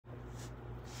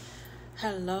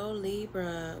Hello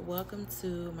Libra, welcome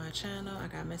to my channel. I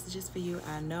got messages for you.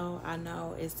 I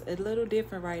know it's a little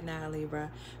different right now,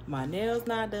 Libra. My nails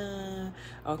not done.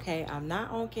 Okay, I'm not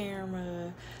on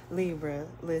camera. Libra,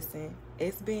 listen,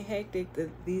 it's been hectic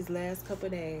these last couple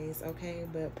days, okay,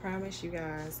 but promise you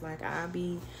guys, like, I'll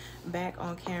be back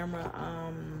on camera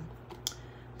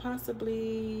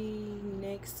possibly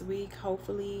next week,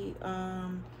 hopefully.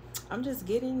 I'm just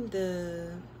getting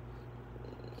the,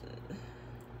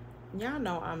 y'all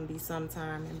know I'm gonna be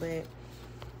sometime, but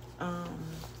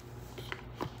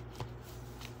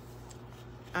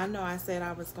I know I said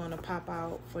I was gonna pop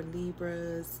out for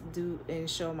Libras, and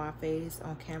show my face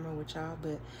on camera with y'all,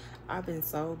 but I've been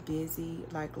so busy,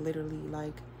 like literally,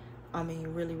 like, I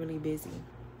mean really busy.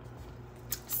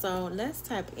 So let's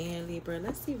tap in, Libra.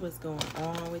 Let's see what's going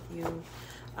on with you.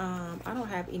 I don't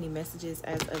have any messages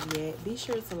as of yet. Be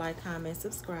sure to like, comment,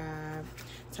 subscribe,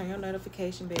 turn your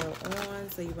notification bell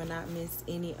on so you will not miss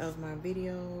any of my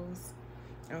videos.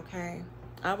 Okay,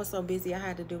 I was so busy I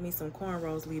had to do me some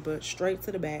cornrows, Libra, straight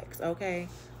to the backs. Okay,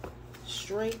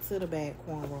 straight to the back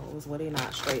cornrows. Well, they're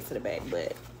not straight to the back,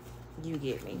 but you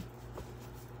get me.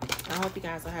 I hope you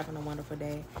guys are having a wonderful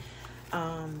day.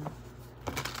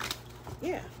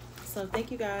 Yeah, so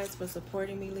thank you guys for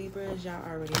supporting me, Libras. Y'all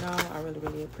already know I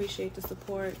really appreciate the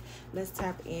support. Let's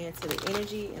tap into the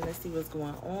energy and let's see what's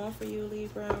going on for you,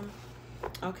 Libra.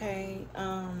 Okay,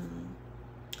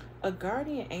 a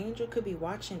guardian angel could be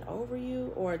watching over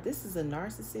you, or this is a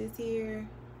narcissist here.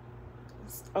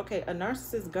 Okay, a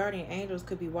narcissist guardian angels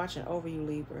could be watching over you,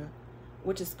 Libra,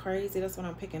 which is crazy. That's what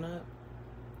I'm picking up.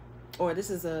 Or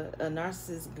this is a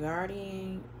narcissist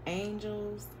guardian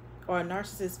angels, or a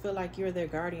narcissist feel like you're their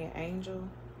guardian angel.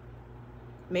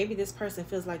 Maybe this person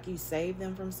feels like you saved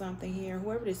them from something here.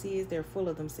 Whoever this is, they're full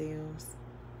of themselves.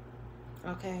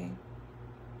 Okay,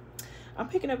 I'm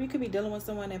picking up, you could be dealing with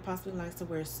someone that possibly likes to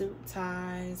wear suit,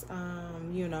 ties.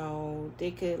 You know, they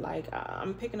could, like,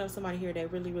 I'm picking up somebody here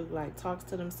that really like talks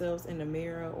to themselves in the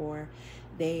mirror, or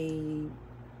they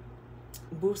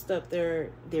boost up their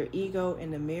ego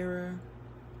in the mirror.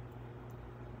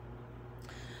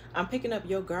 I'm picking up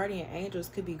your guardian angels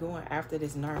could be going after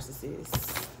this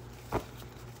narcissist.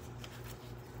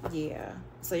 Yeah,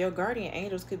 so your guardian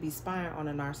angels could be spying on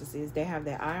a narcissist. They have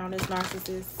their eye on this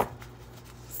narcissist.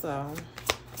 So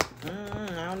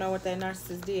I don't know what that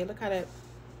narcissist did. Look how that,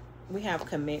 we have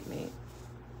commitment.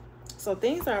 So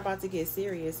things are about to get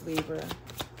serious, Libra,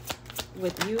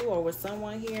 with you or with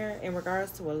someone here in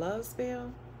regards to a love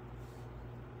spell.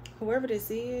 Whoever this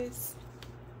is,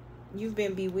 you've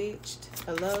been bewitched,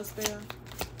 a love spell.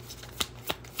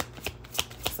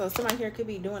 So somebody here could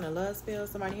be doing a love spell,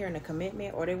 somebody here in a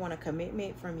commitment, or they want a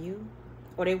commitment from you,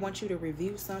 or they want you to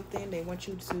review something. They want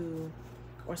you to,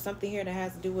 or something here that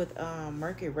has to do with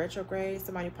Mercury retrograde.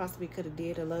 Somebody possibly could have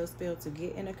did a love spell to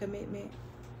get in a commitment.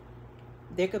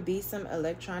 There could be some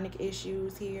electronic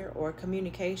issues here, or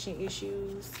communication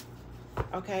issues,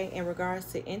 okay, in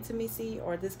regards to intimacy,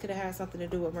 or this could have had something to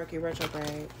do with Mercury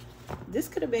retrograde. This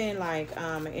could have been like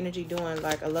an energy doing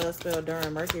like a love spell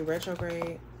during Mercury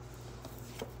retrograde.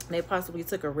 They possibly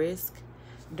took a risk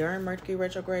during Mercury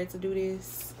retrograde to do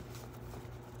this.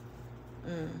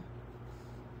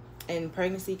 And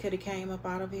pregnancy could have came up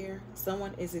out of here.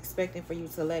 Someone is expecting for you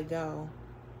to let go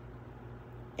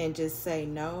and just say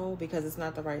no because it's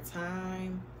not the right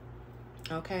time.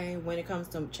 Okay, when it comes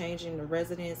to changing the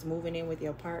residence, moving in with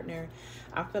your partner,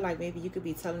 I feel like maybe you could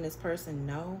be telling this person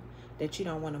no, that you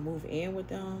don't want to move in with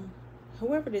them.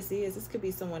 Whoever this is, this could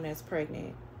be someone that's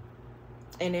pregnant.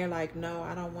 And they're like, no,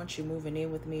 I don't want you moving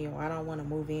in with me, or I don't want to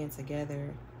move in together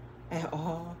at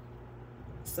all.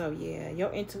 So yeah,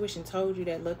 your intuition told you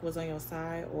that luck was on your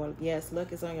side, or yes,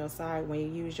 luck is on your side when you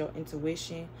use your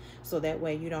intuition. So that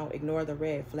way you don't ignore the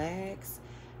red flags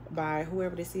by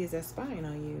whoever this is that's spying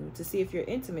on you, to see if you're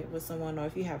intimate with someone, or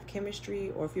if you have chemistry,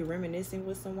 or if you're reminiscing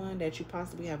with someone that you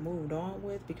possibly have moved on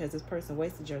with because this person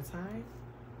wasted your time.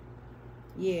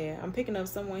 Yeah, I'm picking up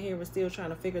someone here was still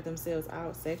trying to figure themselves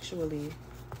out sexually.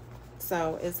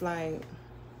 So it's like,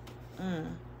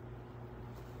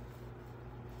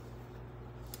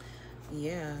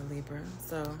 yeah, Libra.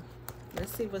 So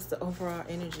let's see what's the overall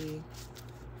energy.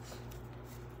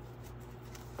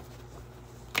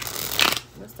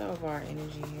 What's the overall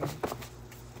energy here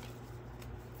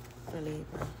for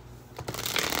Libra?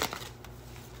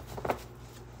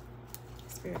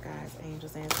 Spirit guides,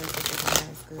 angels, ancestors,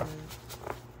 guys, good.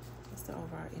 What's the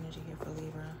overall energy here for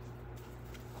Libra?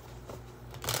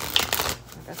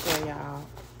 Like I said, y'all,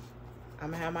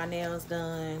 I'm gonna have my nails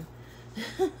done.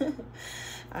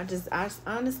 I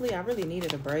honestly, I really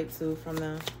needed a break too from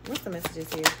the, what's the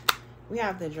messages here? We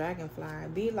have the dragonfly.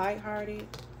 Be lighthearted.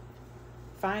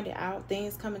 Find it out.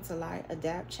 Things coming to light.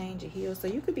 Adapt, change, and heal. So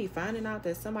you could be finding out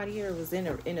that somebody here was in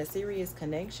a serious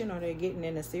connection, or they're getting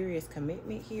in a serious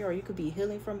commitment here, or you could be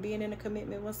healing from being in a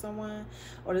commitment with someone,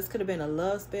 or this could have been a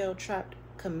love spell trapped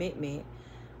commitment.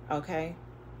 Okay.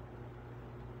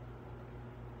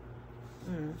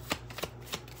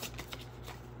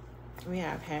 We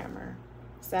have hammer.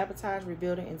 Sabotage,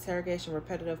 rebuilding, interrogation,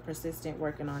 repetitive, persistent,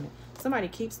 working on it. Somebody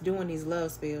keeps doing these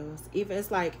love spells. Even it's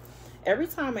like every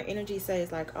time an energy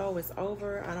says like, oh, it's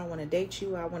over, I don't want to date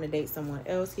you, I want to date someone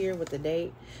else here with the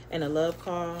date and a love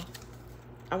call.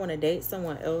 I want to date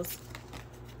someone else.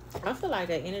 I feel like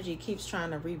that energy keeps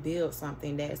trying to rebuild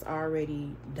something that's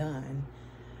already done.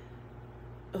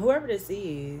 Whoever this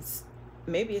is,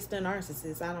 maybe it's the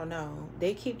narcissist, I don't know.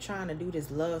 They keep trying to do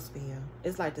this love spell.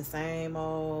 It's like the same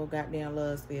old goddamn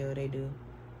love spell they do.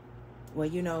 Well,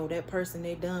 you know, that person,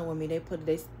 they done with me. They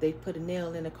put a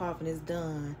nail in the coffin, it's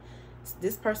done.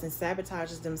 This person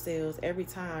sabotages themselves every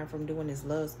time from doing this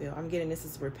love spell. I'm getting this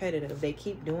is repetitive. They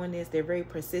keep doing this. They're very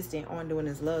persistent on doing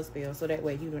this love spell. So that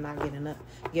way you do not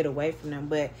get away from them.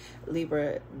 But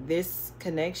Libra, this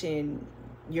connection,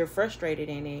 you're frustrated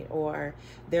in it, or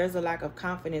there's a lack of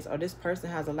confidence, or this person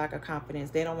has a lack of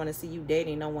confidence. They don't want to see you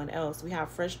dating no one else. We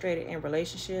have frustrated in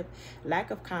relationship,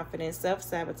 lack of confidence,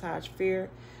 self-sabotage, fear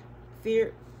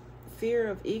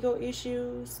of ego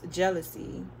issues,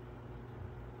 jealousy.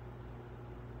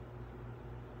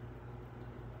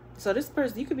 So this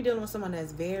person, you could be dealing with someone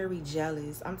that's very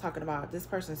jealous. I'm talking about this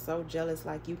person's so jealous,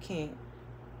 like you can't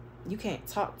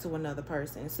talk to another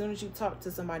person. As soon as you talk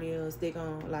to somebody else, they're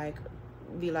gonna like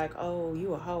be like, oh,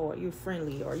 you a hoe, or you're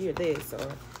friendly, or you're this, or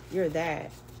you're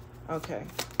that. Okay.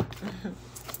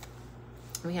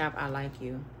 We have I like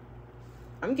you.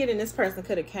 I'm getting this person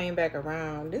could have came back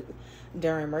around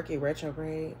during Mercury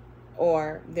retrograde,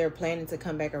 or they're planning to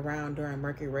come back around during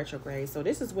Mercury retrograde. So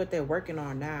this is what they're working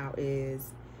on now,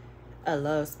 is a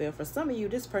love spell. For some of you,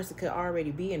 this person could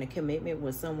already be in a commitment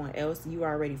with someone else. You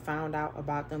already found out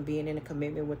about them being in a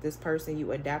commitment with this person.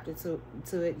 You adapted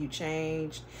to it. You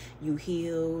changed. You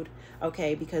healed.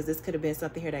 Okay, because this could have been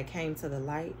something here that came to the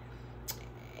light.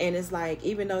 And it's like,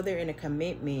 even though they're in a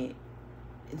commitment,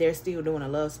 they're still doing a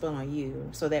love spell on you.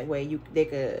 So that way they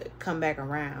could come back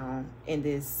around. And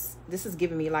this is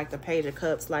giving me like the Page of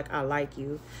Cups, like I like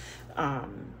you.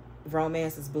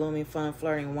 Romance is blooming, fun,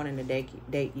 flirting, wanting to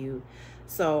date you.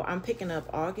 So I'm picking up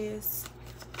August,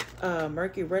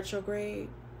 Mercury retrograde.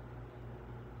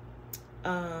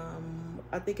 I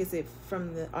think it's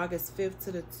from the August 5th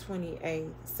to the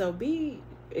 28th. So be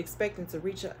expecting to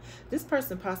reach out. This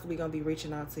person possibly gonna be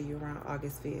reaching out to you around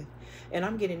August 5th. And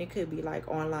I'm getting, it could be like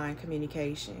online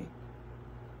communication.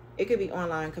 It could be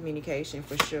online communication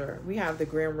for sure. We have the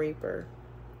Grim Reaper.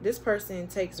 This person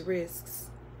takes risks.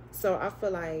 So I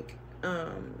feel like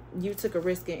you took a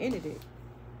risk and ended it.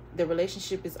 The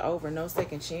relationship is over. No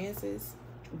second chances.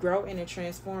 Grow and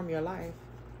transform your life.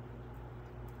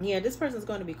 Yeah, this person's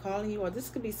going to be calling you, or this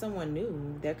could be someone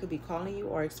new that could be calling you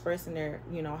or expressing their,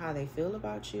 you know, how they feel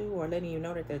about you, or letting you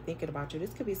know that they're thinking about you.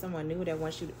 This could be someone new that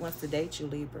wants to date you,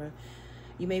 Libra.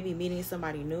 You may be meeting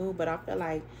somebody new, but I feel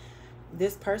like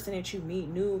this person that you meet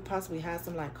new possibly has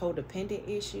some like codependent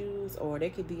issues, or they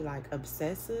could be like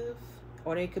obsessive,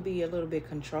 or they could be a little bit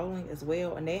controlling as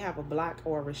well, and they have a block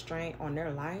or a restraint on their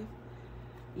life.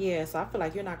 Yeah, so I feel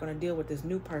like you're not going to deal with this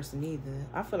new person either.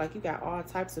 I feel like you got all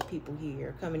types of people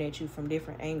here coming at you from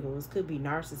different angles. Could be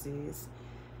narcissists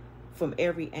from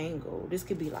every angle. This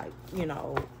could be like, you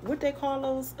know, what they call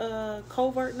those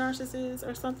covert narcissists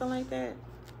or something like that.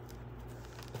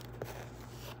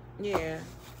 Yeah.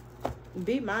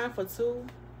 Be mindful too.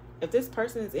 If this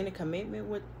person is in a commitment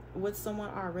with someone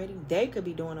already, they could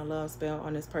be doing a love spell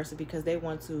on this person because they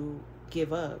want to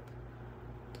give up.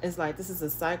 It's like this is a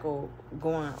cycle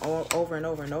going over and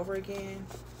over and over again.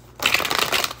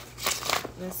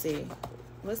 Let's see.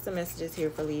 What's the messages here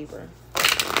for Libra?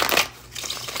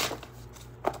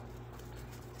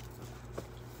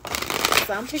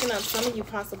 So I'm picking up some of you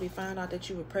possibly found out that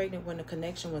you were pregnant when the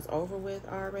connection was over with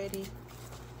already.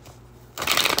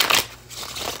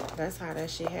 That's how that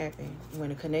shit happened. When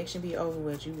the connection be over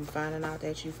with, you be finding out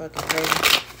that you fucking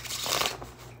pregnant.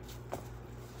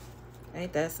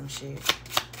 Ain't that some shit?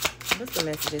 What's the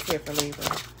messages here for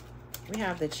Libra? We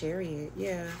have the Chariot.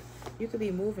 Yeah. You could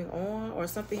be moving on, or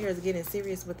something here is getting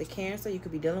serious with the Cancer. You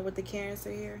could be dealing with the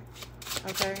Cancer here.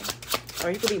 Okay.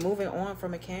 Or you could be moving on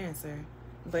from a Cancer.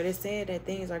 But it's saying that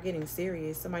things are getting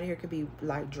serious. Somebody here could be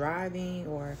like driving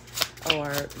or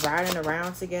riding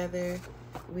around together.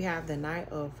 We have the Knight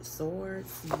of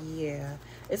Swords. Yeah.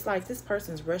 It's like this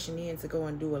person's rushing in to go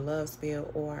and do a love spell,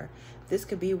 or this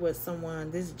could be with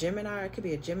someone, this Gemini, it could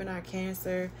be a Gemini,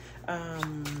 Cancer.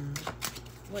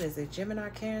 What is it? Gemini,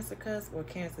 Cancer, cusp, or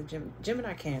Cancer,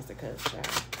 Gemini, Cancer, cusp, child.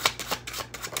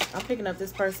 I'm picking up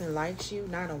this person likes you,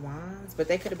 Knight of Wands, but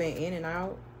they could have been in and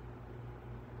out.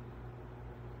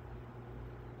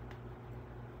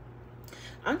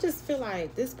 I just feel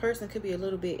like this person could be a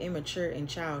little bit immature and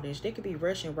childish. They could be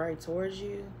rushing right towards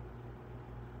you.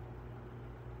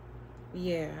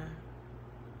 Yeah.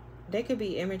 They could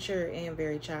be immature and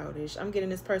very childish. I'm getting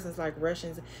this person's like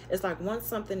rushing. It's like once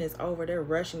something is over, they're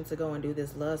rushing to go and do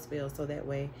this love spell, so that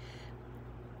way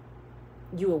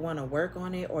you will want to work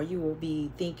on it, or you will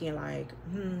be thinking like,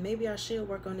 maybe I should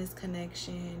work on this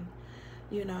connection.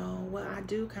 You know, well, I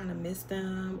do kind of miss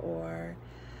them, or,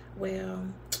 well,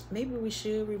 maybe we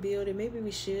should rebuild it. Maybe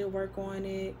we should work on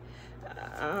it.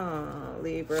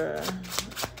 Libra.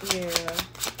 Yeah.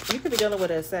 You could be dealing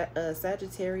with a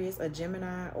Sagittarius, a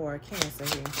Gemini, or a Cancer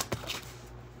here.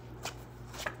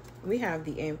 We have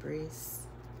the Empress.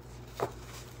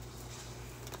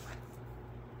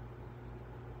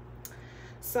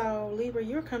 So, Libra,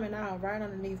 you're coming out right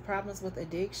underneath problems with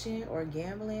addiction or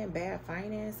gambling, bad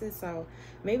finances. So,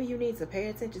 maybe you need to pay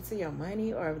attention to your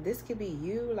money, or this could be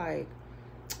you, like,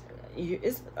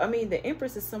 I mean, the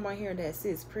Empress is someone here that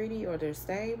sits pretty, or they're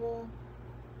stable,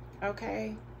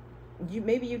 okay?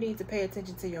 Maybe you need to pay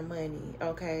attention to your money,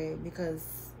 okay?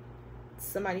 Because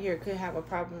somebody here could have a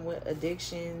problem with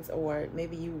addictions, or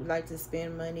maybe you like to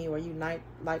spend money, or you like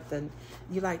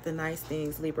the nice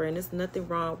things, Libra. And there's nothing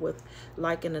wrong with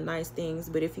liking the nice things,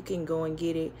 but if you can go and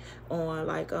get it on,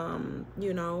 like,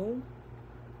 you know,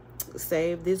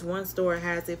 say if this one store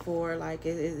has it for like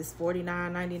it's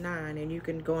 $49.99, and you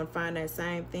can go and find that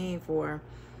same thing for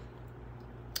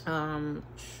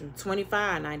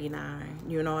 $25.99,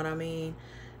 you know what I mean?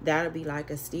 That'll be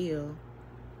like a steal.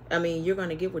 I mean, you're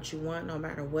gonna get what you want no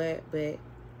matter what, but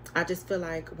I just feel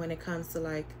like when it comes to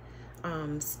like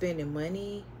spending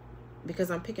money,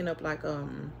 because I'm picking up like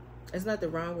there's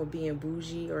nothing wrong with being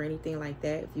bougie or anything like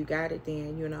that. If you got it,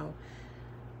 then, you know,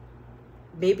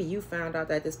 maybe you found out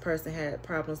that this person had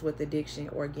problems with addiction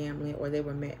or gambling, or they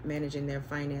were managing their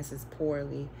finances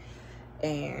poorly,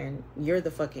 and you're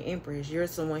the fucking Empress. You're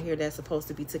someone here that's supposed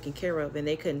to be taken care of, and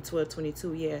they couldn't.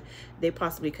 1222, yeah, they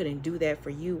possibly couldn't do that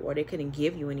for you, or they couldn't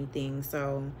give you anything.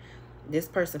 So this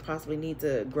person possibly needs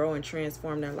to grow and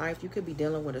transform their life. You could be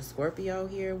dealing with a Scorpio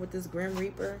here with this Grim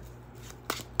Reaper.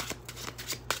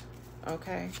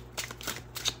 Okay,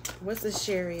 what's the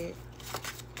Chariot?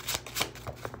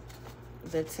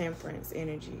 The Temperance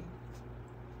energy.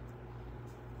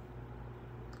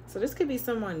 So this could be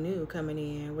someone new coming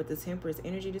in with the Temperance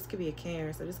energy. This could be a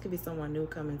Cancer. This could be someone new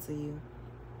coming to you.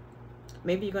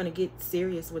 Maybe you're going to get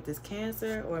serious with this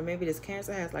Cancer, or maybe this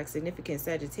Cancer has like significant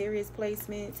Sagittarius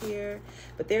placements here.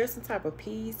 But there's some type of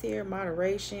peace here,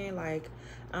 moderation. Like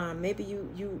maybe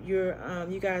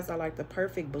you guys are like the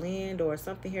perfect blend, or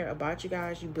something here about you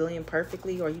guys. You blend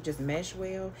perfectly, or you just mesh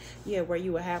well. Yeah, where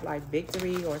you will have like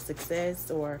victory or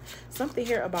success, or something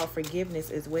here about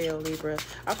forgiveness as well, Libra.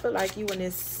 I feel like you and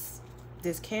this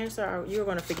Cancer, you're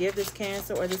going to forgive this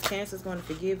Cancer, or this Cancer is going to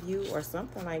forgive you, or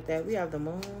something like that. We have the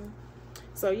Moon.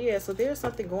 So yeah, so there's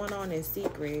something going on in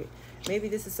secret. Maybe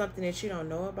this is something that you don't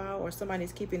know about, or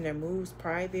somebody's keeping their moves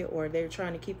private, or they're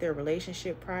trying to keep their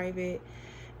relationship private,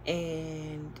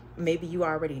 and maybe you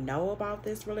already know about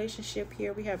this relationship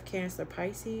here. We have Cancer,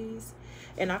 Pisces,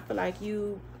 and I feel like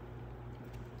you,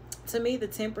 to me, the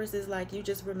Temperance is like you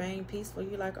just remain peaceful.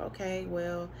 You're like, okay,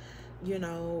 well, you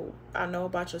know, I know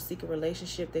about your secret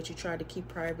relationship that you try to keep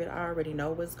private. I already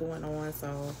know what's going on,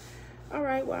 so all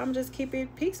right, well, I'm just keep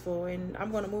it peaceful, and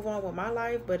I'm going to move on with my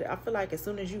life. But I feel like as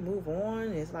soon as you move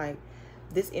on, it's like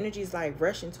this energy is like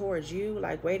rushing towards you.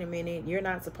 Like, wait a minute, you're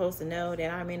not supposed to know that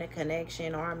I'm in a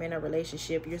connection, or I'm in a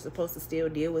relationship. You're supposed to still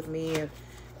deal with me,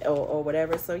 or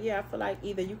whatever. So yeah, I feel like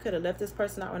either you could have left this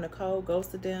person out in the cold,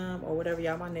 ghosted them, or whatever.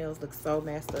 Y'all, my nails look so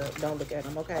messed up. Don't look at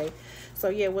them, okay? So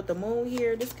yeah, with the Moon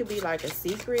here, this could be like a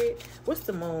secret. What's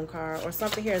the Moon card? Or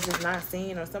something here is just not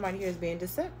seen, or somebody here is being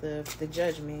deceptive. The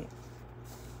Judgment.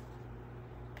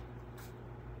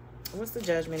 What's the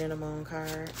Judgment in the Moon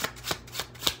card?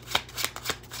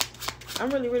 I'm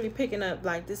really picking up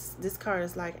like this card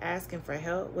is like asking for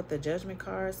help with the Judgment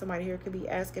card. Somebody here could be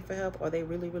asking for help, or they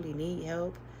really need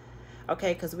help.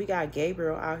 Okay, because we got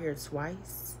Gabriel out here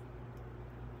twice.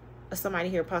 Somebody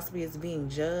here possibly is being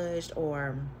judged,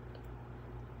 or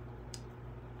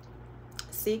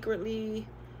secretly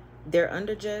they're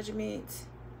under judgment,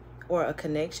 or a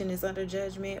connection is under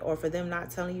judgment, or for them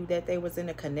not telling you that they was in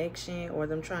a connection, or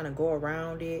them trying to go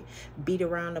around it, beat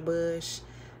around the bush,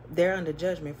 they're under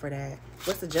judgment for that.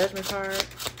 What's the judgment card?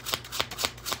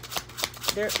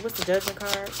 What's the judgment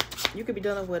card? You could be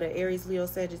dealing with an Aries, Leo,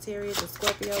 Sagittarius, or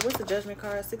Scorpio. What's the judgment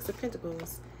card? Six of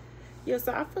Pentacles. Yeah,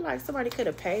 so I feel like somebody could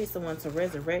have paid someone to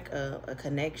resurrect a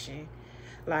connection.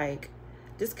 Like,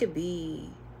 this could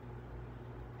be...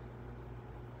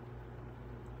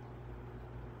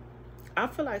 I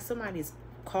feel like somebody's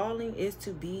calling is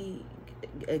to be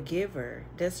a giver.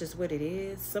 That's just what it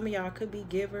is. Some of y'all could be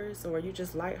givers, or you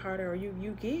just lighthearted, or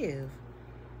you give.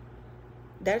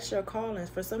 That's your calling.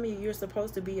 For some of you, you're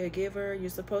supposed to be a giver. You're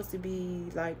supposed to be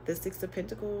like the Six of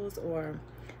Pentacles, or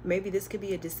maybe this could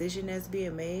be a decision that's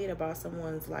being made about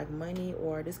someone's like money,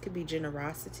 or this could be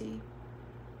generosity.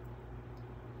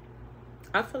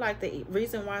 I feel like the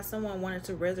reason why someone wanted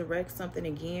to resurrect something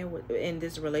again in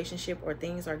this relationship, or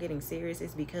things are getting serious,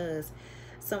 is because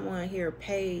someone here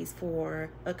pays for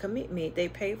a commitment. They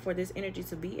pay for this energy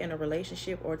to be in a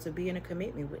relationship or to be in a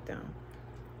commitment with them.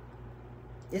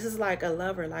 This is like a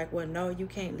lover, like, well, no, you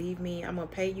can't leave me. I'm going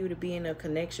to pay you to be in a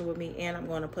connection with me, and I'm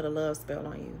going to put a love spell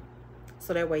on you.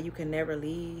 So that way you can never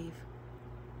leave.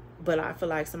 But I feel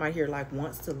like somebody here like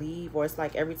wants to leave, or it's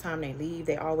like every time they leave,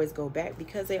 they always go back,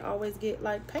 because they always get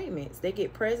like payments. They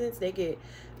get presents, they get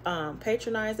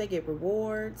patronized, they get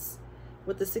rewards.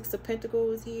 With the Six of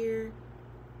Pentacles here,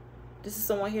 this is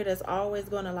someone here that's always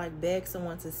going to like beg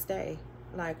someone to stay.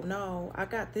 Like, no, I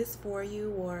got this for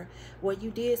you, or, well,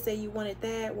 you did say you wanted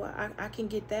that, well, I can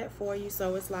get that for you.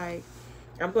 So it's like,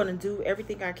 I'm going to do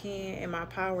everything I can in my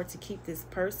power to keep this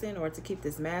person, or to keep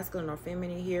this masculine or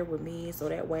feminine here with me, so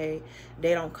that way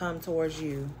they don't come towards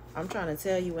you. I'm trying to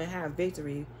tell you and have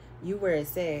victory. You where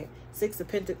it's at.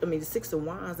 The Six of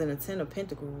Wands and the Ten of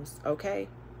Pentacles, okay?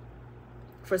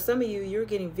 For some of you, you're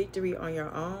getting victory on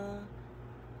your own.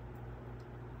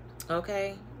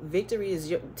 Okay? Victory is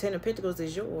your... Ten of Pentacles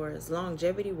is yours.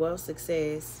 Longevity, wealth,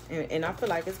 success. And I feel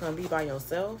like it's going to be by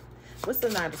yourself. What's the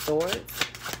Knight of Swords?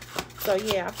 So,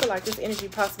 yeah, I feel like this energy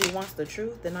possibly wants the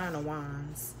truth. The Nine of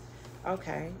Wands.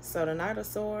 Okay. So, the Knight of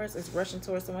Swords is rushing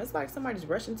towards someone. It's like somebody's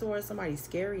rushing towards somebody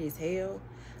scary as hell.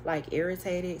 Like,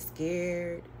 irritated,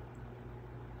 scared.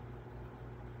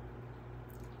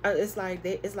 It's like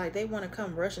they want to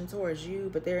come rushing towards you,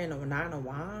 but they're in a Nine of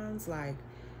Wands. Like,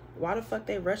 why the fuck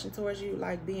they rushing towards you?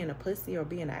 Like, being a pussy or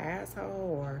being an asshole?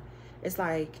 Or it's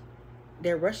like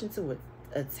they're rushing to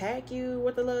attack you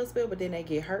with the love spell, but then they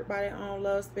get hurt by their own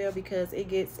love spell, because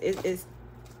it's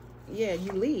yeah,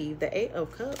 you leave. The Eight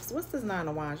of Cups. What's this Nine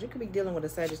of Wands? You could be dealing with a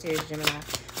Sagittarius, Gemini.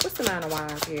 What's the Nine of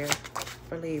Wands here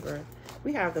for Libra?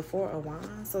 We have the Four of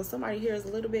Wands. So somebody here is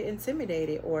a little bit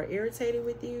intimidated or irritated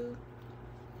with you.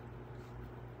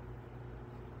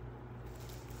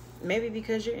 Maybe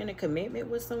because you're in a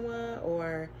commitment with someone,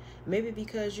 or maybe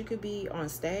because you could be on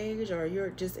stage, or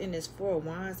you're just in this Four of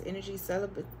Wands energy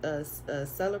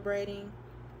celebrating.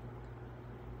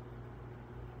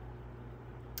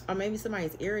 Or maybe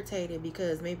somebody's irritated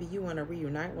because maybe you want to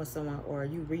reunite with someone, or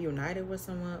you reunited with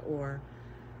someone, or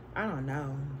I don't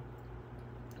know.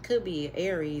 Could be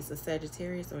Aries, a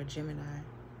Sagittarius, or a Gemini.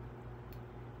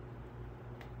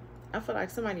 I feel like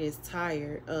somebody is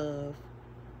tired of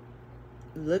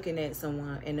looking at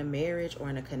someone in a marriage or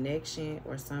in a connection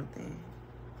or something.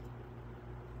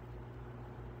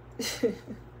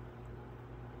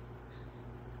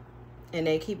 And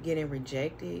they keep getting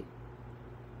rejected.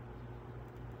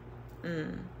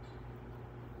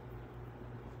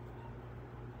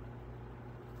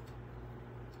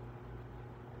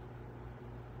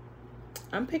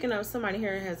 I'm picking up somebody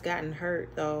here has gotten hurt,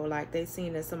 though. Like, they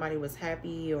seen that somebody was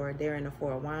happy, or they're in the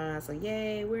Four of Wands. So,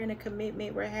 yay, we're in a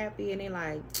commitment, we're happy. And they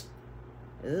like,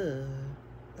 ugh.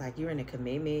 Like, you're in a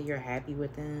commitment, you're happy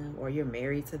with them, or you're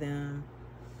married to them.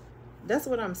 That's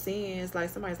what I'm seeing. It's like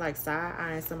somebody's like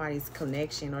side-eyeing somebody's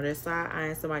connection, or they're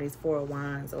side-eyeing somebody's Four of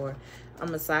Wands, or I'm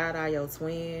going to side-eye your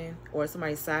twin, or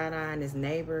somebody's side-eyeing his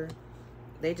neighbor.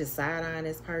 They just side-eyeing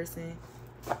this person.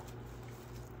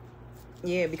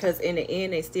 Yeah, because in the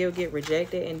end, they still get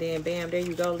rejected. And then, bam, there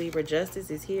you go. Libra, justice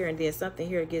is here. And then something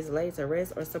here gets laid to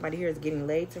rest. Or somebody here is getting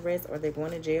laid to rest. Or they're going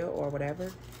to jail or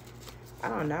whatever. I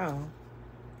don't know.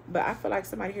 But I feel like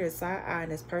somebody here is side-eyeing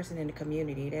this person in the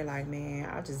community. They're like, man,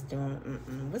 I'll just do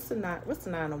What's the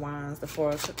Nine of Wands? The Four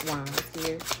of Wands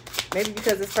here. Maybe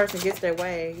because this person gets their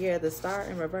way. Yeah, the Star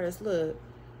in reverse. Look,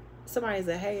 somebody's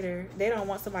a hater. They don't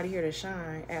want somebody here to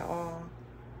shine at all.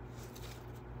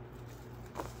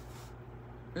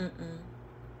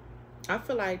 I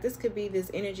feel like this could be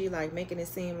this energy, like making it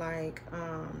seem like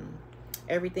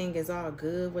everything is all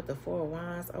good with the Four of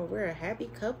Wands. Oh, we're a happy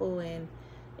couple, and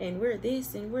we're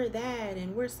this and we're that,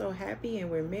 and we're so happy, and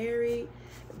we're married.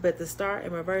 But the Star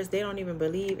in reverse, they don't even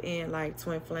believe in like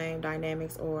twin flame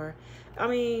dynamics, or I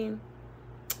mean,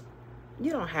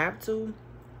 you don't have to.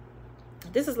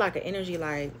 This is like an energy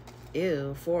like,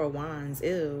 ew, Four of Wands,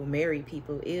 ew, married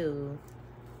people, ew.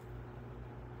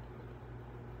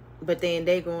 But then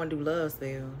they go and do love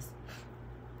spells.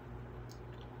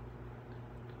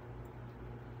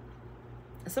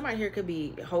 Somebody here could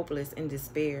be hopeless and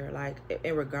despair, like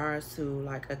in regards to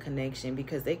like a connection,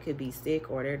 because they could be sick,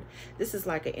 or they're, this is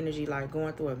like an energy like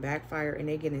going through a backfire and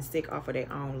they're getting sick off of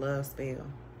their own love spell.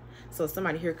 So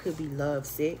somebody here could be love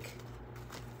sick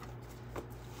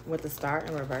with the Star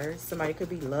in reverse. Somebody could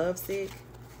be love sick.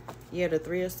 Yeah, the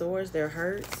Three of Swords, they're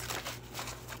hurt.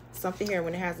 Something here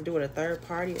when it has to do with a third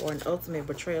party or an ultimate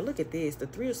betrayal. Look at this, the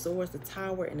Three of Swords, the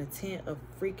Tower, and the Ten of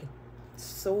freaking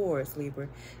Swords, Libra.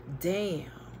 Damn.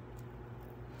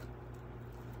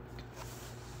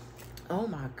 Oh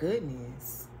my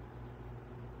goodness.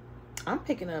 I'm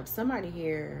picking up somebody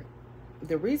here.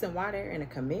 The reason why they're in a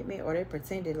commitment, or they're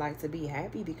pretending like to be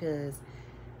happy, because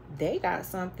they got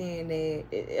something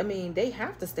that, I mean, they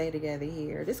have to stay together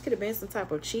here. This could have been some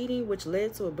type of cheating, which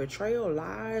led to a betrayal,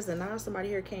 lies, and now somebody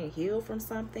here can't heal from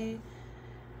something,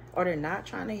 or they're not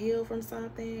trying to heal from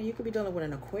something. You could be dealing with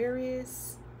an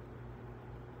Aquarius.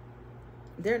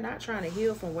 They're not trying to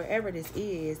heal from wherever this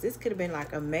is. This could have been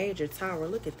like a major Tower.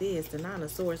 Look at this, the Nine of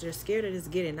Swords. They're scared of this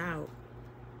getting out.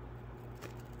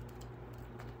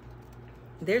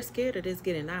 They're scared of this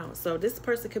getting out. So this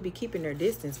person could be keeping their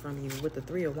distance from you with the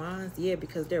Three of Wands. Yeah,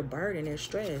 because they're burdened. They're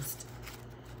stressed.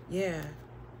 Yeah.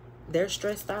 They're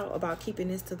stressed out about keeping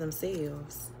this to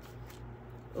themselves.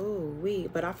 Ooh,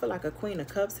 but I feel like a Queen of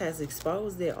Cups has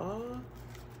exposed it all.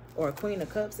 Or a Queen of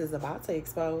Cups is about to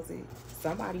expose it.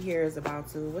 Somebody here is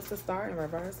about to. What's the Star in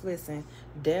reverse? Listen,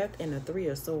 Death and the Three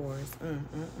of Swords.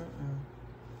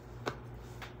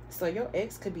 So your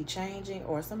ex could be changing,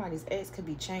 or somebody's ex could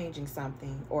be changing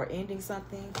something or ending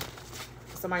something.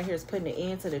 Somebody here is putting an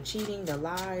end to the cheating, the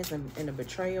lies, and the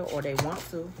betrayal, or they want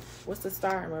to. What's the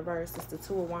Star in reverse? It's the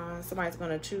Two of Wands. Somebody's going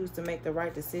to choose to make the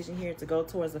right decision here to go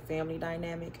towards a family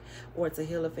dynamic, or to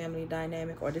heal a family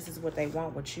dynamic, or this is what they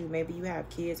want with you. Maybe you have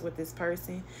kids with this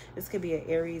person. This could be an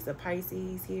Aries or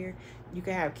Pisces here. You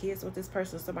could have kids with this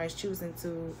person. Somebody's choosing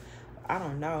to, I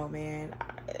don't know, man.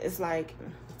 It's like,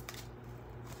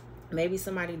 maybe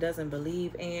somebody doesn't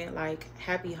believe in like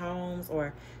happy homes,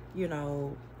 or, you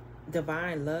know,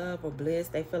 divine love or bliss.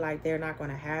 They feel like they're not going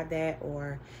to have that,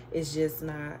 or it's just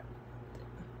not,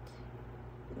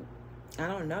 I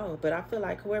don't know. But I feel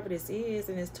like whoever this is,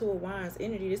 and it's Two of Wands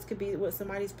energy, this could be what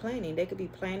somebody's planning. They could be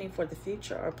planning for the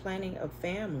future, or planning a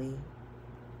family.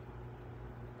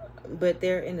 But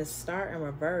they're in the Star in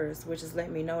reverse, which is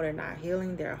letting me know they're not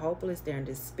healing. They're hopeless. They're in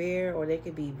despair. Or they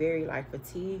could be very like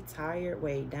fatigued, tired,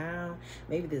 weighed down.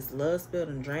 Maybe this love spilled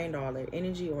and drained all their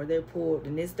energy, or they're pulled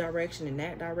in this direction and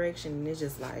that direction, and it's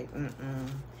just like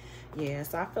yeah.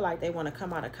 So I feel like they want to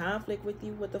come out of conflict with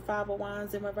you with the Five of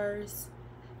Wands in reverse.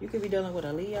 You could be dealing with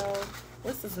a Leo.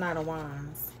 What's this Knight of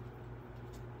Wands?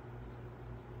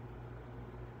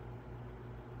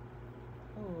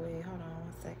 Oh wait, hold on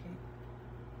one second.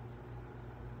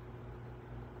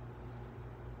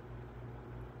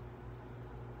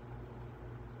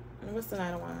 What's the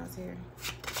Knight of Wands here?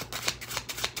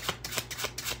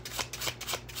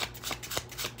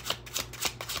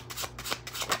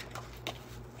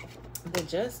 The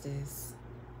Justice.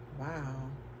 Wow.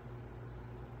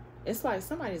 It's like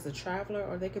somebody's a traveler,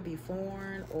 or they could be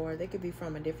foreign, or they could be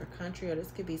from a different country, or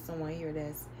this could be someone here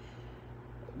that's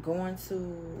going to,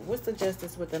 what's the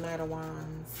Justice with the Knight of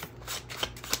Wands?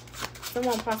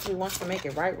 Someone possibly wants to make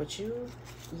it right with you.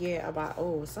 Yeah, about,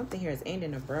 oh, something here is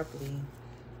ending abruptly.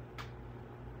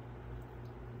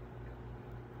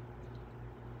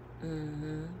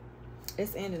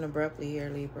 It's ending abruptly here,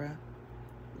 Libra.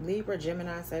 Libra,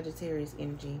 Gemini, Sagittarius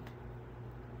energy.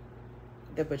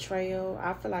 The betrayal.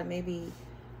 I feel like maybe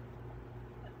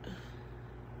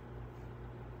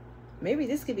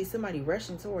this could be somebody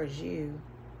rushing towards you.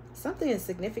 Something is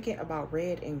significant about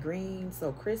red and green.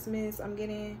 So Christmas, I'm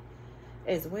getting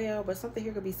as well. But something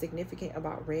here could be significant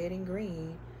about red and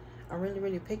green. I'm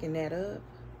really picking that up.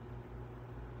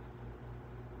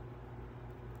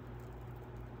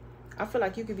 I feel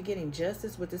like you could be getting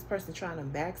justice with this person trying to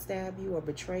backstab you or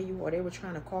betray you, or they were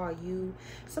trying to call you.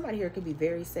 Somebody here could be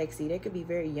very sexy. They could be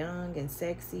very young and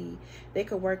sexy. They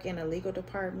could work in a legal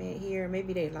department here.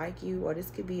 Maybe they like you, or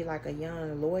this could be like a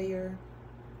young lawyer.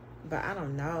 But I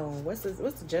don't know. What's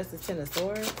the Justice? Ten of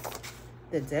Swords?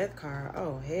 The Death card.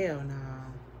 Oh, hell no.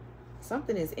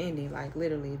 Something is ending, like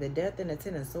literally. The Death and the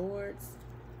Ten of Swords.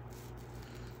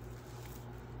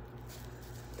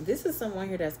 This is someone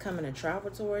here that's coming to travel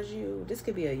towards you. This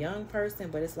could be a young person,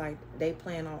 but it's like they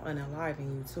plan on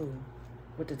unaliving you too,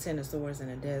 with the Ten of Swords and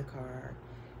the Death card.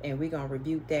 And we're going to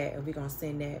rebuke that, and we're going to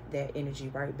send that energy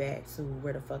right back to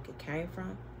where the fuck it came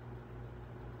from.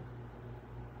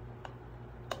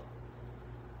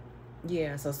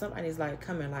 Yeah, so somebody's like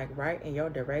coming like right in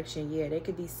your direction. Yeah, they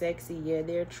could be sexy. Yeah,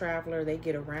 they're a traveler. They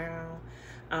get around.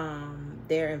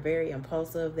 They're very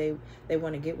impulsive. They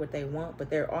want to get what they want, but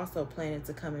they're also planning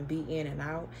to come and be in and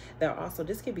out. They're also,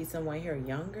 this could be someone here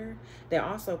younger. They're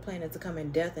also planning to come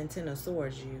in Death and Ten of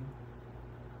Swords you.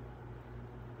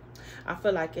 I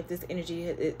feel like if this energy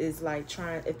is like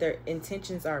trying, if their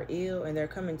intentions are ill and they're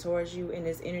coming towards you in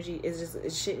this energy, it's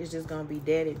just, shit is just going to be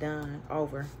dead and done,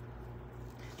 over.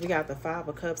 We got the Five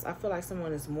of Cups. I feel like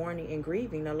someone is mourning and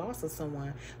grieving the loss of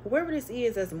someone. Whoever this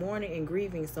is that's mourning and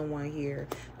grieving someone here,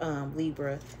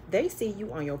 Libra, they see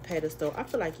you on your pedestal. I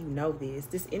feel like you know this.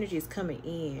 This energy is coming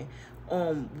in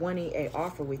wanting an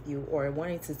offer with you, or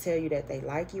wanting to tell you that they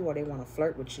like you, or they want to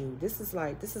flirt with you. This is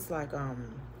like a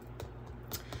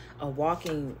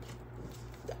walking,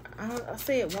 I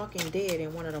said Walking Dead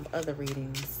in one of them other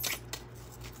readings.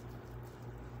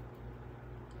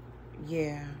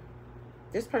 Yeah.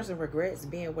 This person regrets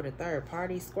being with a third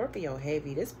party. Scorpio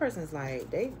heavy. This person's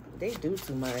like, they do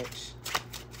too much.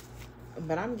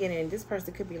 But I'm getting, this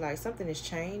person could be like, something is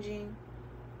changing.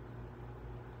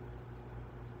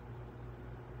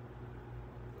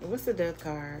 What's the Death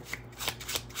card?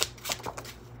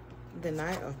 The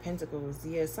Knight of Pentacles.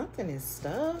 Yeah, something is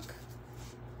stuck.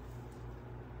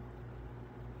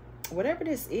 Whatever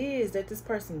this is that this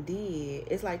person did,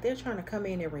 it's like they're trying to come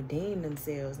in and redeem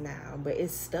themselves now, but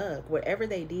it's stuck. Whatever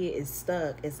they did is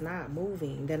stuck. It's not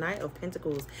moving. The Knight of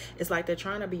Pentacles, it's like they're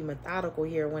trying to be methodical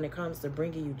here when it comes to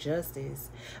bringing you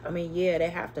justice. I mean, yeah, they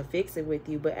have to fix it with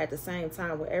you, but at the same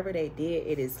time, whatever they did,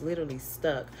 it is literally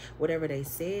stuck. Whatever they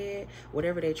said,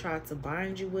 whatever they tried to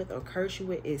bind you with or curse you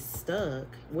with is stuck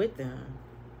with them.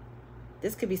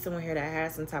 This could be someone here that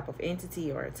has some type of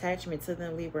entity or attachment to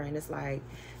them, Libra. And it's like,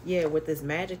 yeah, with this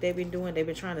magic they've been doing, they've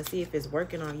been trying to see if it's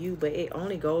working on you. But it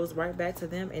only goes right back to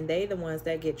them. And they the ones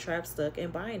that get trapped, stuck,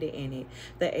 and binded in it.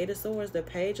 The Eight of Swords, the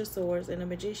Page of Swords, and the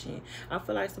Magician. I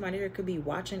feel like somebody here could be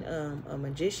watching a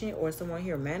magician, or someone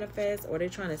here manifest. Or they're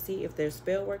trying to see if their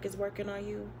spell work is working on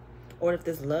you. Or if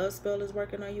this love spell is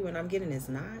working on you. And I'm getting it's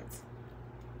not.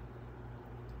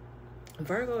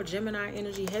 Virgo, Gemini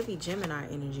energy, heavy Gemini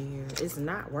energy here. It's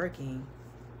not working.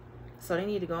 So they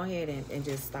need to go ahead and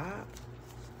just stop.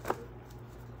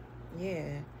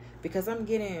 Yeah. Because I'm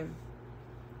getting,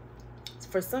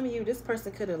 for some of you, this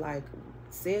person could have like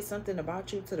said something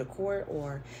about you to the court,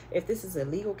 or if this is a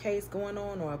legal case going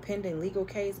on or a pending legal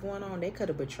case going on, they could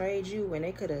have betrayed you, and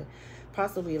they could have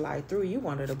possibly like threw you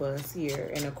under the bus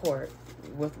here in a court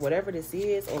with whatever this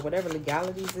is, or whatever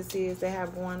legalities this is they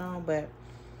have going on. But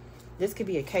this could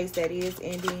be a case that is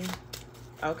ending,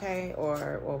 okay,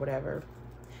 or whatever.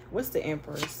 What's the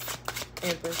Empress?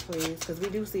 Empress, please, because we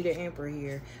do see the Emperor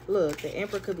here. Look, the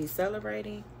Emperor could be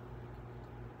celebrating,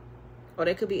 or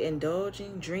they could be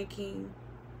indulging, drinking.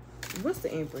 What's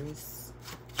the Empress?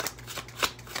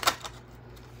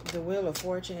 The Wheel of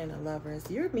Fortune and the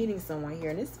Lovers. You're meeting someone here,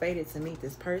 and it's fated to meet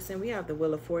this person. We have the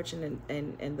Wheel of Fortune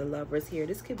and the Lovers here.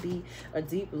 This could be a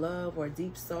deep love or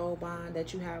deep soul bond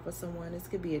that you have with someone. This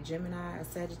could be a Gemini, a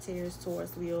Sagittarius,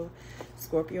 Taurus, Leo,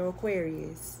 Scorpio,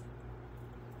 Aquarius.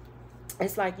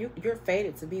 It's like you're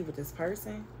fated to be with this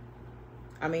person.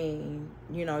 I mean,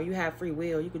 you know, you have free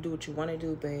will. You can do what you want to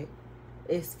do, but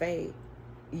it's fate.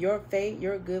 Your fate,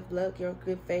 your good luck, your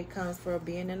good fate comes from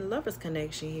being in a lover's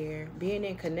connection here. Being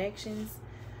in connections,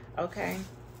 okay?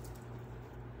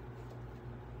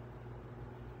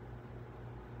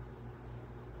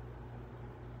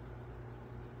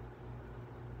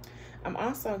 I'm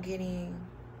also getting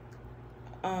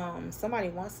somebody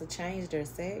wants to change their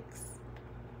sex.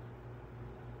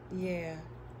 Yeah.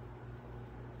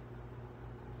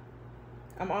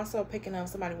 I'm also picking up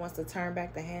somebody wants to turn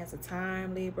back the hands of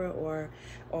time, Libra, or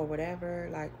whatever.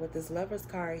 Like with this Lover's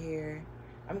card here,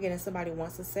 I'm getting somebody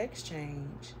wants a sex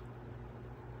change.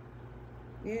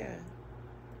 Yeah.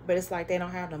 But it's like they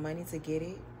don't have the money to get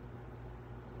it.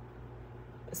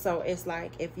 So it's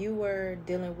like if you were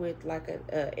dealing with like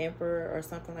a emperor or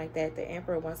something like that, the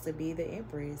emperor wants to be the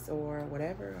empress or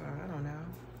whatever, or I don't know.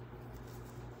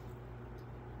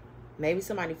 Maybe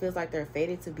somebody feels like they're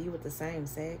fated to be with the same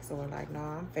sex, or like, no,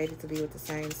 I'm fated to be with the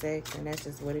same sex, and that's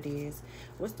just what it is.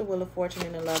 What's the Wheel of Fortune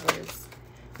and the Lovers?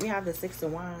 We have the Six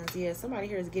of Wands. Yeah, somebody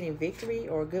here is getting victory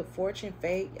or good fortune,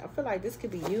 fate. I feel like this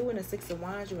could be you in the Six of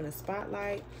Wands. You in the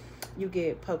spotlight. You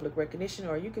get public recognition,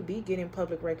 or you could be getting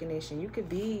public recognition. You could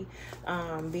be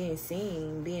being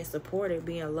seen, being supported,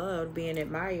 being loved, being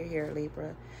admired here,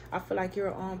 Libra. I feel like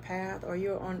you're on path, or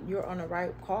you're on the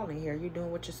right calling here. You're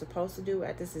doing what you're supposed to do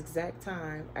at this exact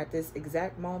time, at this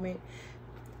exact moment,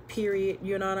 period.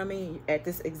 You know what I mean? At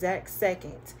this exact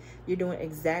second, you're doing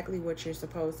exactly what you're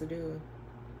supposed to do.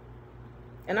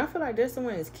 And I feel like there's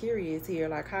someone that's curious here,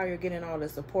 like how you're getting all the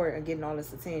support and getting all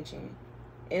this attention.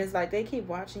 And it's like they keep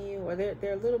watching you, or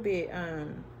they're a little bit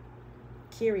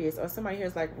curious, or somebody here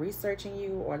is like researching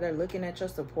you, or they're looking at your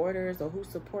supporters, or who's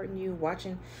supporting you,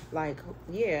 watching, like,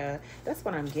 yeah, that's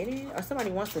what I'm getting. Or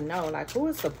somebody wants to know, like, who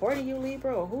is supporting you,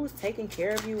 Libra, or who's taking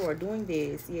care of you or doing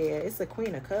this. Yeah, it's the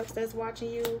Queen of Cups that's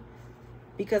watching you,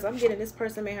 because I'm getting this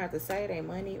person may have to save their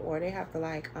money, or they have to,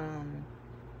 like,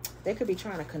 they could be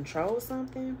trying to control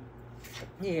something.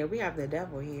 Yeah, we have the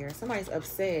Devil here. Somebody's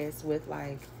obsessed with,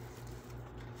 like,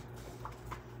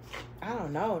 I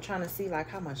don't know, trying to see like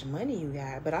how much money you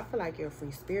got. But I feel like you're a free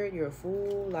spirit. You're a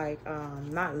fool. Like,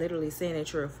 not literally saying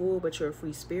that you're a fool, but you're a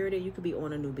free spirited. You could be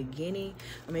on a new beginning,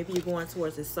 or maybe you're going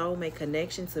towards a soulmate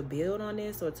connection to build on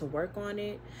this or to work on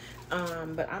it.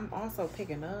 But I'm also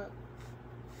picking up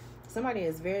somebody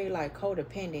is very like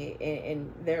codependent,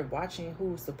 and they're watching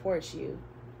who supports you.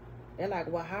 They're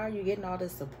like, well, how are you getting all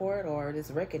this support or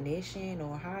this recognition,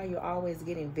 or how are you always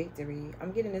getting victory?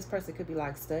 I'm getting this person could be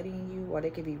like studying you, or they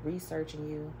could be researching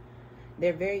you.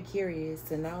 They're very curious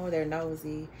to know. They're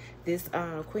nosy. This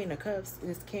Queen of Cups,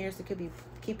 this Cancer could be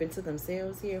keeping to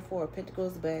themselves here. Four of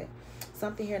Pentacles, but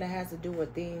something here that has to do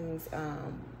with things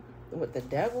with the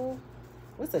Devil.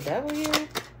 What's the Devil here?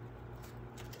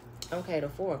 Okay, the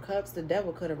Four of Cups. The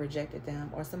Devil could have rejected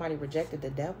them, or somebody rejected the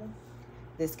Devil.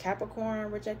 This Capricorn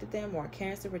rejected them, or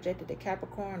Cancer rejected the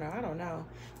Capricorn, or I don't know.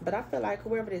 But I feel like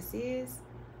whoever this is,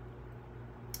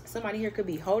 somebody here could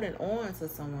be holding on to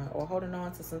someone, or holding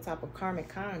on to some type of karmic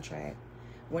contract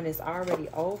when it's already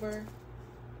over.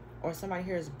 Or somebody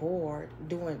here is bored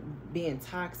being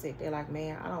toxic. They're like,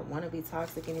 man, I don't want to be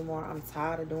toxic anymore. I'm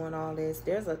tired of doing all this.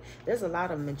 There's a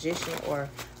lot of magician or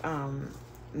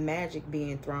magic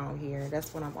being thrown here.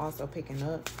 That's what I'm also picking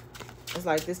up. It's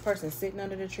like this person sitting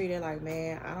under the tree. They're like,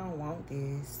 man, I don't want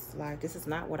this. Like, this is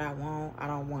not what I want. I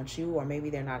don't want you. Or maybe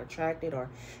they're not attracted, or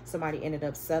somebody ended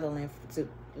up settling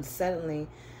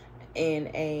in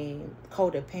a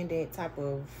codependent type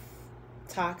of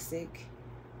toxic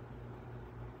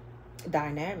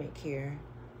dynamic here,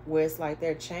 where it's like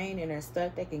they're chained and they're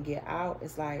stuck. They can get out.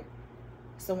 It's like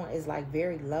someone is like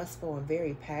very lustful and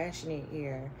very passionate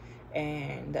here.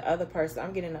 And the other person,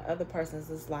 I'm getting the other person's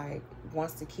is like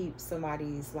wants to keep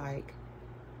somebody's like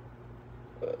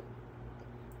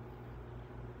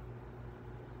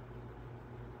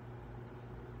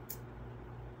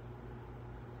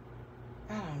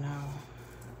I don't know.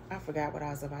 I forgot what I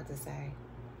was about to say.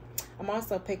 I'm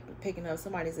also picking up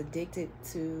somebody's addicted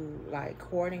to like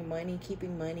hoarding money,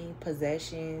 keeping money,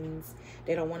 possessions.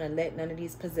 They don't want to let none of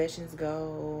these possessions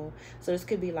go. So this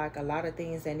could be like a lot of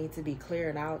things that need to be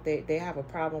cleared out. They have a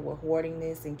problem with hoarding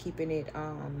this and keeping it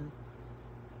and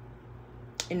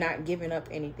not giving up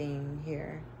anything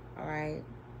here. All right.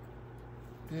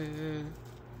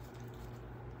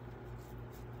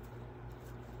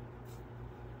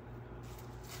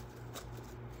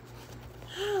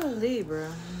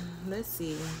 Libra, let's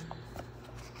see.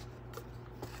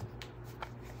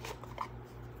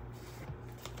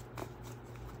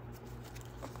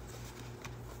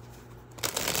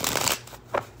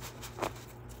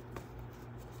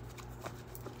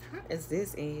 How is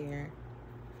this in here?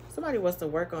 Somebody wants to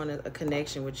work on a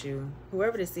connection with you.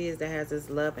 Whoever this is that has this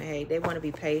love and hate, they want to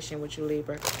be patient with you,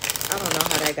 Libra. I don't know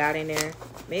how that got in there.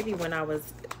 Maybe when I'm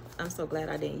so glad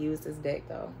I didn't use this deck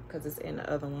though, because it's in the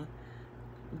other one.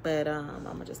 But I'm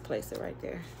gonna just place it right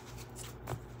there.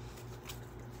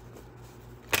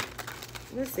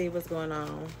 Let's see what's going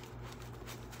on.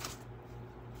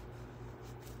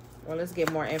 Well, let's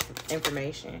get more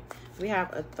information. We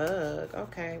have a thug.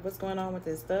 Okay, what's going on with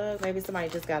this thug? Maybe somebody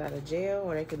just got out of jail,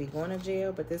 or they could be going to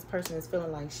jail, but this person is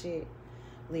feeling like shit,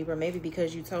 Libra. Maybe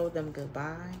because you told them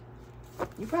goodbye.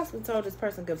 You possibly told this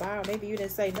person goodbye, or maybe you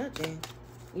didn't say nothing.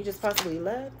 You just possibly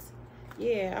left.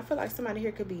 Yeah, I feel like somebody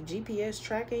here could be GPS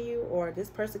tracking you, or this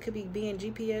person could be being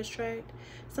GPS tracked.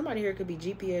 Somebody here could be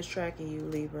GPS tracking you,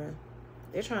 Libra.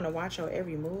 They're trying to watch your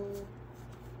every move.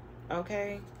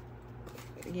 Okay.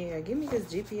 Yeah, give me this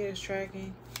GPS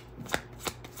tracking.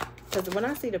 Because when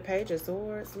I see the Page of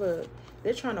Swords, look,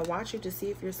 they're trying to watch you to see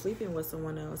if you're sleeping with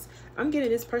someone else. I'm getting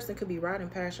this person could be riding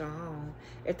past your home.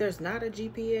 If there's not a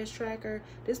GPS tracker,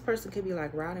 this person could be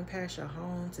like riding past your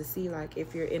home to see like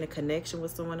if you're in a connection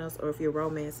with someone else or if you're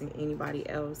romancing anybody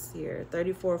else here.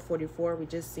 3444, we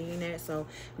just seen that. So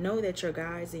know that your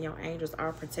guides and your angels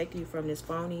are protecting you from this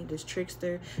phony, this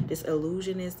trickster, this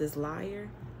illusionist, this liar.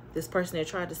 This person that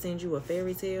tried to send you a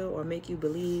fairy tale or make you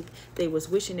believe, they was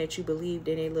wishing that you believed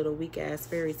in a little weak-ass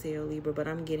fairy tale, Libra, but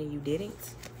I'm getting you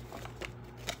didn't.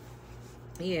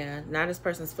 Yeah, now this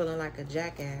person's feeling like a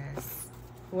jackass.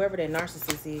 Whoever that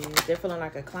narcissist is, they're feeling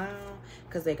like a clown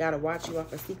because they got to watch you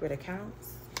off of secret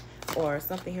accounts. Or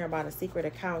something here about a secret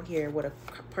account here with a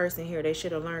person here they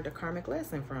should have learned a karmic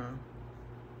lesson from.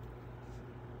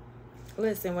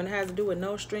 Listen, when it has to do with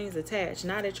no strings attached,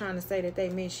 now they're trying to say that they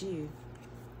miss you.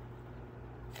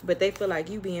 But they feel like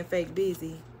you being fake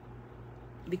busy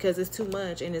because it's too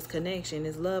much in this connection.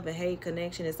 This love and hate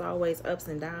connection. It's always ups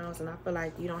and downs. And I feel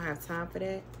like you don't have time for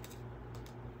that.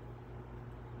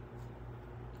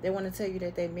 They want to tell you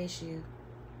that they miss you.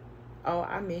 Oh,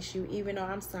 I miss you. Even though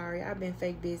I'm sorry. I've been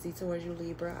fake busy towards you,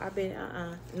 Libra. I've been,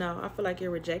 No, I feel like you're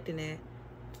rejecting that.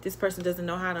 This person doesn't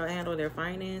know how to handle their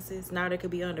finances. Now they could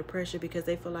be under pressure because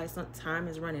they feel like some time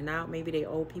is running out. Maybe they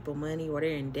owe people money or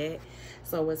they're in debt.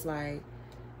 So it's like,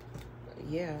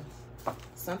 yeah,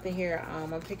 something here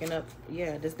I'm picking up.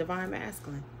 Yeah, this divine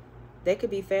masculine, they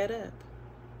could be fed up.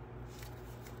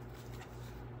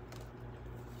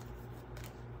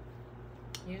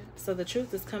 Yeah, so the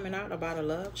truth is coming out about a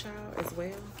love child as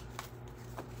well.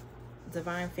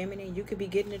 Divine feminine, you could be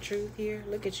getting the truth here.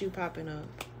 Look at you popping up.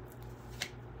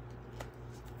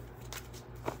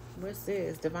 What's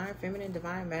this? Divine feminine,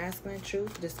 divine masculine,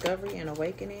 truth, discovery, and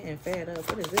awakening, and fed up.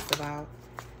 What is this about?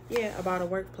 Yeah, about a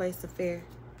workplace affair.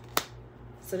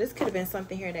 So this could have been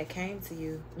something here that came to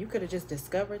you. You could have just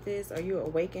discovered this, or you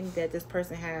awakened that this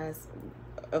person has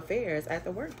affairs at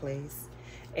the workplace.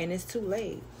 And it's too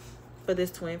late for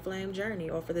this twin flame journey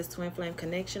or for this twin flame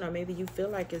connection. Or maybe you feel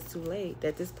like it's too late,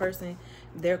 that this person,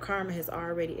 their karma has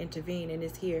already intervened and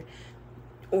is here.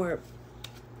 Or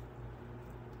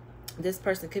this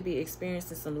person could be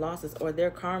experiencing some losses, or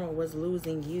their karma was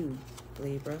losing you,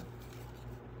 Libra.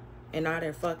 And now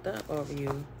they're fucked up over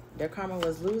you. Their karma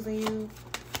was losing you.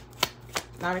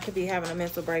 Now they could be having a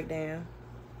mental breakdown.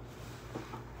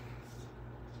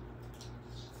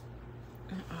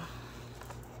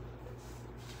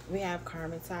 We have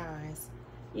karmic ties.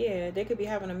 Yeah, they could be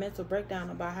having a mental breakdown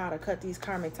about how to cut these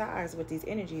karmic ties with these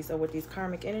energies. So with these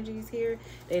karmic energies here,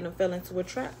 they done fell into a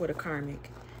trap with a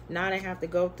karmic. Now they have to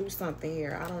go through something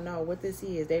here. I don't know what this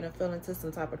is. They done fell into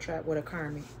some type of trap with a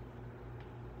karmic,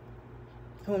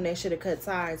 whom they should have cut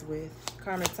ties with.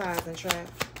 Karmic ties and trap.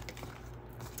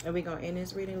 And we're going to end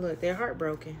this reading. Look, they're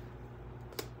heartbroken.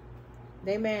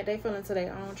 They mad. They fell into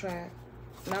their own trap.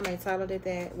 And I may title it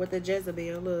that with the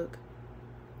Jezebel. Look.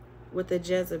 With the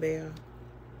Jezebel.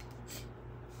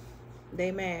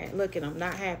 They mad. Look at them.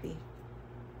 Not happy.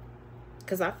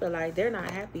 Because I feel like they're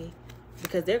not happy.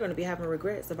 Because they're going to be having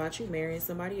regrets about you marrying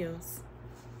somebody else.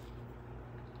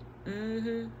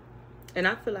 And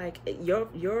I feel like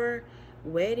your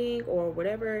wedding or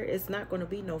whatever, it's not going to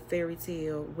be no fairy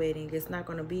tale wedding. It's not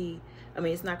going to be,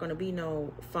 it's not going to be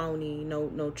no phony,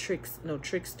 no tricks, no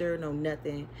trickster, no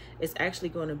nothing. It's actually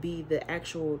going to be the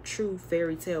actual true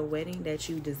fairy tale wedding that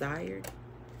you desired.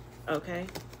 Okay?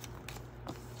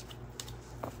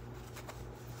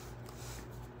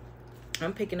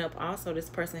 I'm picking up also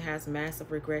this person has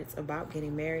massive regrets about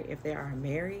getting married if they are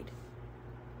married.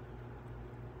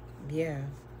 Yeah.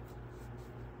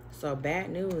 So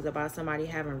bad news about somebody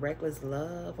having reckless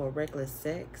love or reckless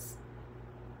sex,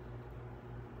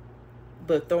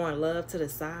 but throwing love to the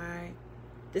side.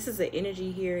 This is an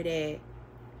energy here that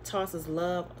tosses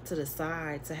love to the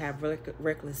side to have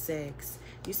reckless sex.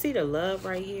 You see the love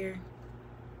right here?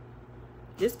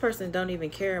 This person don't even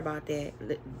care about that.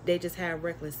 They just have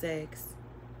reckless sex.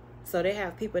 So they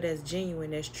have people that's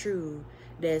genuine, that's true,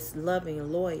 that's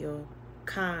loving, loyal,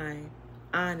 kind,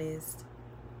 honest.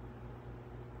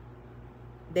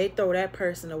 They throw that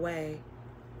person away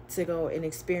to go and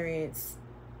experience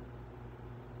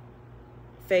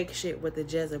fake shit with the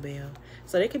Jezebel.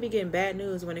 So they could be getting bad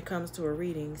news when it comes to her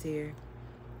readings here.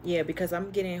 Yeah, because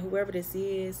I'm getting whoever this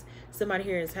is, somebody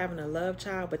here is having a love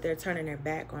child, but they're turning their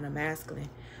back on a masculine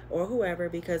or whoever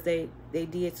because they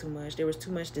did too much. There was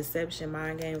too much deception,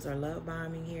 mind games, or love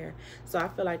bombing here. So I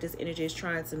feel like this energy is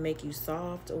trying to make you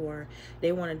soft, or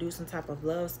they want to do some type of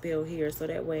love spell here so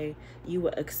that way you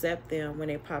will accept them when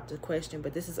they pop the question.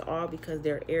 But this is all because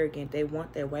they're arrogant. They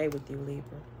want their way with you,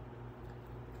 Libra.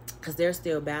 because they're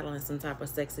still battling some type of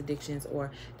sex addictions, or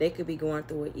they could be going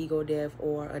through an ego death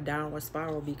or a downward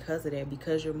spiral because of that.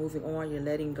 Because you're moving on, you're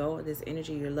letting go of this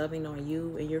energy, you're loving on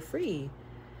you, and you're free.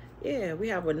 Yeah, we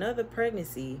have another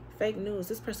pregnancy. Fake news.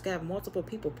 This person could have multiple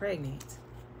people pregnant.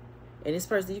 And this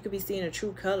person, you could be seeing the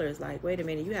true colors. Like, wait a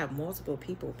minute, you have multiple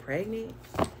people pregnant?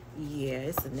 Yeah,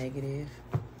 it's a negative.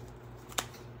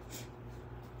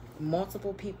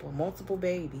 Multiple people, multiple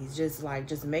babies.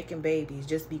 Just making babies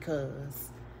just because.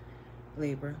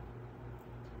 Libra.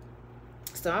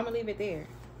 So I'm gonna leave it there.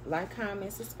 Like,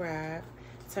 comment, subscribe,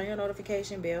 turn your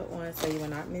notification bell on so you will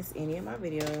not miss any of my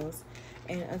videos.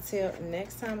 And until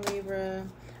next time, Libra,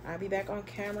 I'll be back on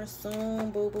camera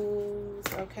soon, boo-boos.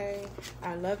 Okay,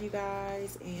 I love you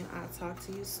guys, and I'll talk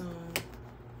to you soon.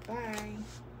 Bye.